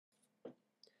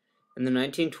In the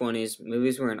 1920s,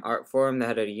 movies were an art form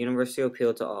that had a universal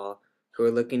appeal to all who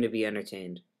were looking to be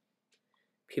entertained.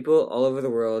 People all over the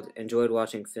world enjoyed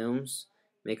watching films,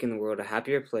 making the world a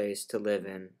happier place to live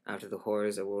in after the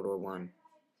horrors of World War One.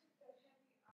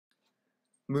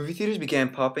 Movie theaters began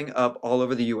popping up all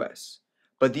over the US,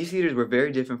 but these theaters were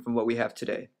very different from what we have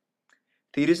today.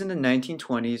 Theaters in the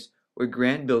 1920s were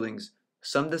grand buildings,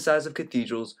 some the size of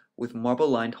cathedrals, with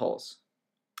marble-lined halls.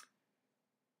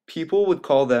 People would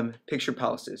call them picture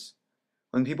palaces.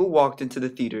 When people walked into the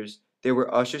theaters, there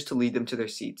were ushers to lead them to their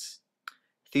seats.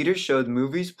 Theaters showed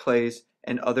movies, plays,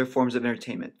 and other forms of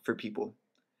entertainment for people.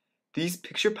 These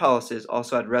picture palaces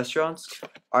also had restaurants,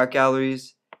 art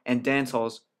galleries, and dance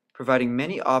halls, providing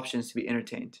many options to be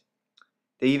entertained.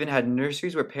 They even had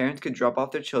nurseries where parents could drop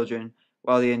off their children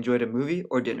while they enjoyed a movie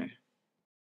or dinner.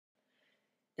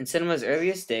 In cinema's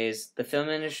earliest days, the film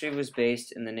industry was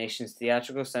based in the nation's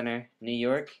theatrical center, New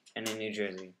York, and in New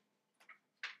Jersey.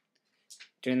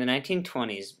 During the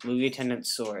 1920s, movie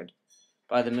attendance soared.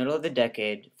 By the middle of the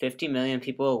decade, 50 million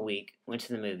people a week went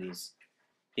to the movies,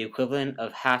 the equivalent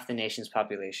of half the nation's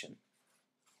population.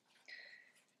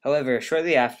 However,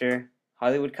 shortly after,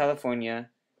 Hollywood, California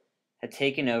had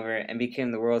taken over and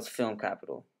became the world's film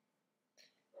capital.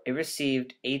 It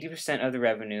received 80% of the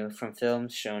revenue from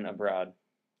films shown abroad.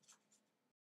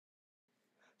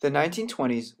 The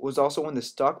 1920s was also when the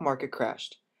stock market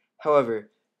crashed. However,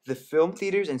 the film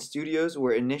theaters and studios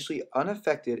were initially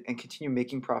unaffected and continued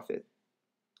making profit.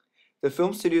 The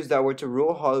film studios that were to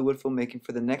rule Hollywood filmmaking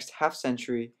for the next half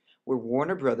century were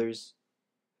Warner Brothers,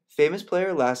 famous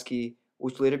player Lasky,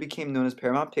 which later became known as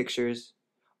Paramount Pictures,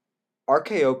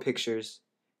 RKO Pictures,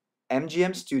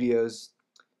 MGM Studios,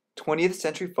 20th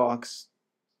Century Fox,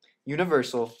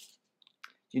 Universal,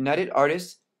 United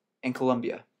Artists, and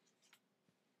Columbia.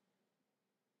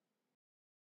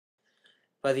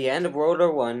 By the end of World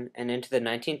War I and into the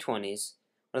 1920s,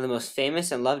 one of the most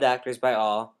famous and loved actors by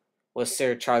all was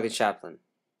Sir Charlie Chaplin.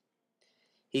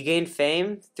 He gained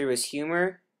fame through his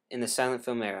humor in the silent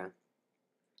film era.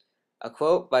 A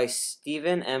quote by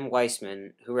Stephen M.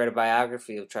 Weissman, who wrote a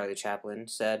biography of Charlie Chaplin,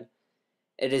 said,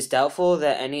 "It is doubtful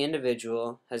that any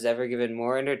individual has ever given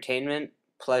more entertainment,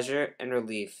 pleasure, and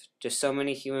relief to so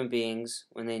many human beings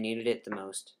when they needed it the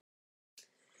most."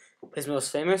 His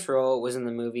most famous role was in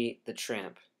the movie The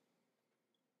Tramp.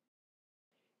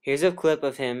 Here's a clip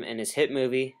of him in his hit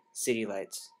movie, City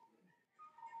Lights.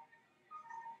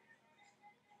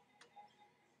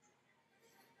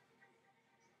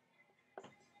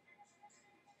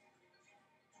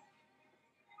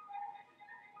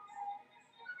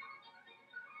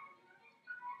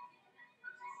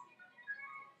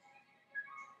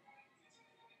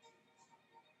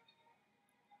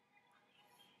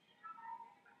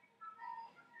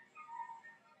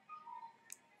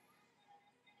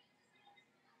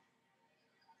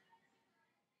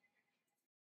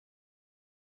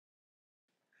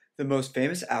 The most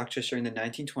famous actress during the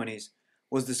 1920s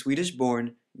was the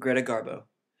Swedish-born Greta Garbo.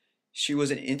 She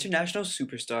was an international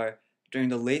superstar during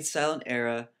the late silent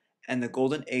era and the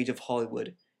golden age of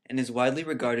Hollywood and is widely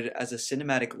regarded as a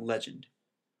cinematic legend.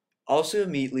 Also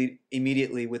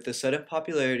immediately with the sudden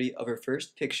popularity of her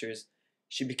first pictures,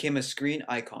 she became a screen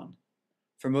icon.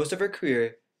 For most of her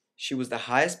career, she was the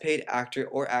highest paid actor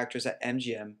or actress at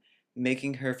MGM,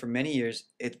 making her for many years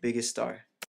its biggest star.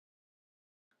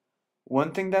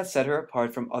 One thing that set her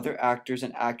apart from other actors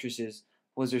and actresses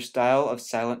was her style of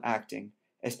silent acting,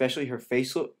 especially her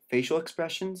facial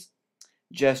expressions,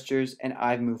 gestures, and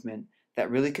eye movement that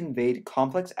really conveyed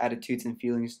complex attitudes and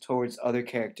feelings towards other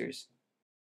characters.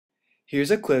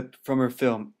 Here's a clip from her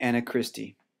film Anna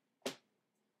Christie.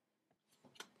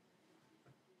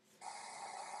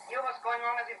 You was going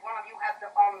on as if one of you had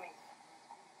to own me.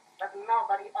 But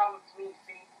nobody owns me,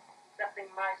 see,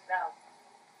 excepting myself.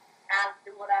 I'll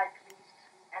do what I please.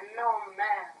 And no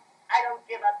man, I don't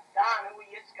give a darn who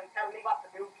he is, can tell me what to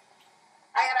do.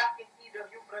 I ain't asking either of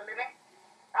you for a living.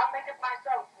 I'll make it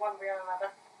myself one way or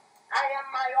another. I am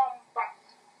my own boss.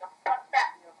 So put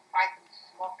that in your pipe and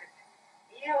smoke it.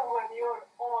 You and your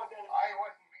order. I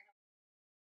wasn't.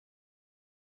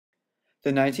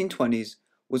 The 1920s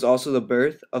was also the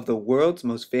birth of the world's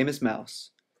most famous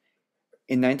mouse.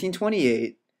 In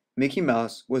 1928, Mickey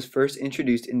Mouse was first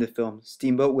introduced in the film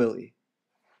Steamboat Willie.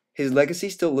 His legacy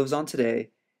still lives on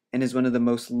today and is one of the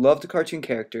most loved cartoon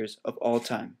characters of all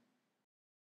time.